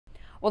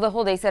Well, the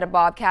Hull-Daisetta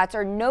Bobcats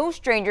are no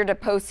stranger to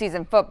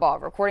postseason football,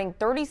 recording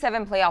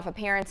 37 playoff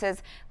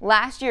appearances.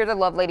 Last year, the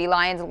Lovelady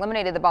Lions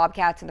eliminated the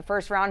Bobcats in the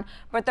first round,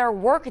 but their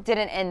work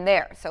didn't end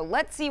there. So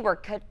let's see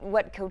what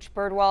Coach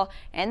Birdwell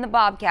and the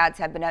Bobcats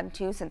have been up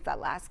to since that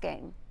last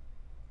game.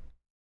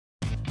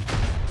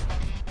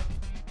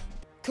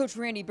 Coach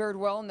Randy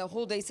Birdwell and the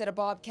Hull-Daisetta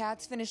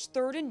Bobcats finished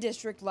third in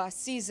district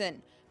last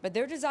season, but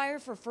their desire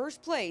for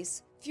first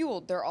place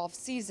fueled their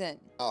off-season.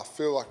 I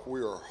feel like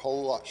we are a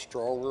whole lot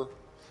stronger.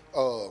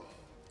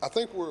 I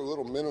think we're a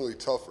little mentally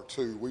tougher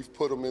too. We've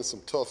put them in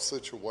some tough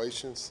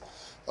situations.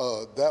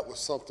 That was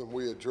something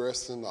we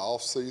addressed in the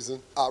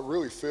off-season. I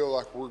really feel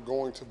like we're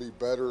going to be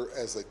better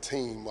as a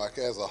team, like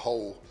as a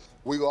whole.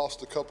 We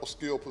lost a couple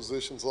skill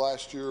positions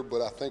last year,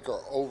 but I think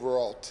our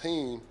overall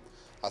team,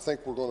 I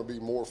think we're going to be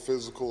more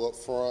physical up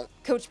front.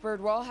 Coach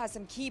Birdwell has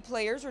some key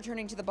players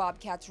returning to the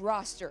Bobcats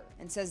roster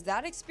and says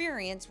that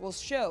experience will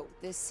show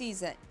this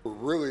season. We're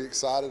really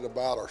excited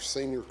about our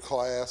senior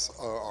class.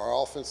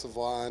 Our offensive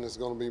line is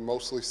going to be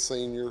mostly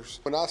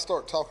seniors. When I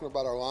start talking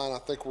about our line, I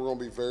think we're going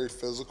to be very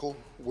physical.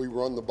 We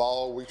run the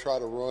ball. We try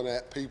to run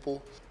at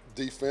people.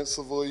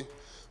 Defensively,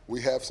 we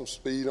have some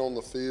speed on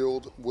the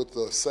field with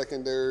the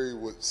secondary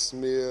with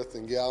Smith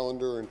and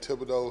Gallander and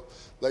Thibodeau.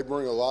 They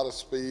bring a lot of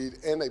speed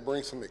and they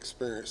bring some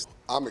experience.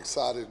 I'm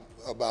excited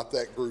about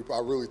that group. I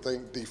really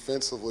think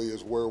defensively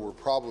is where we're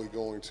probably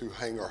going to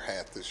hang our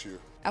hat this year.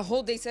 At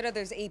Hull-Daisetta,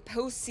 there's a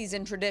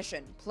postseason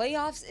tradition.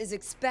 Playoffs is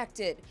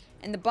expected,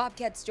 and the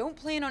Bobcats don't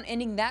plan on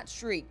ending that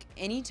streak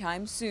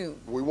anytime soon.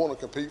 We want to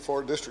compete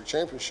for a district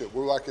championship.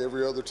 We're like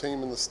every other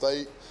team in the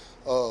state.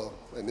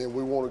 And then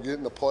we want to get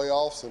in the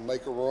playoffs and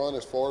make a run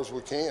as far as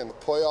we can. The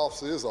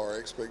playoffs is our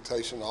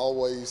expectation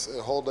always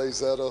at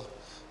Hull-Daisetta.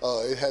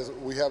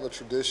 We have a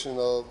tradition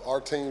of our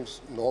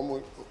teams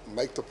normally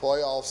make the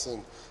playoffs,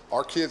 and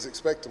our kids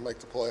expect to make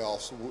the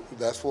playoffs.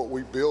 That's what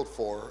we build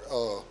for.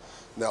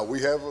 Now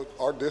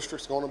our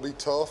district's going to be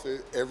tough.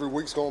 Every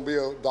week's going to be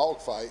a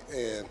dogfight,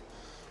 and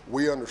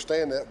we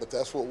understand that. But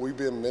that's what we've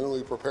been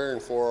mentally preparing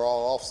for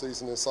all off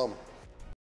season and summer.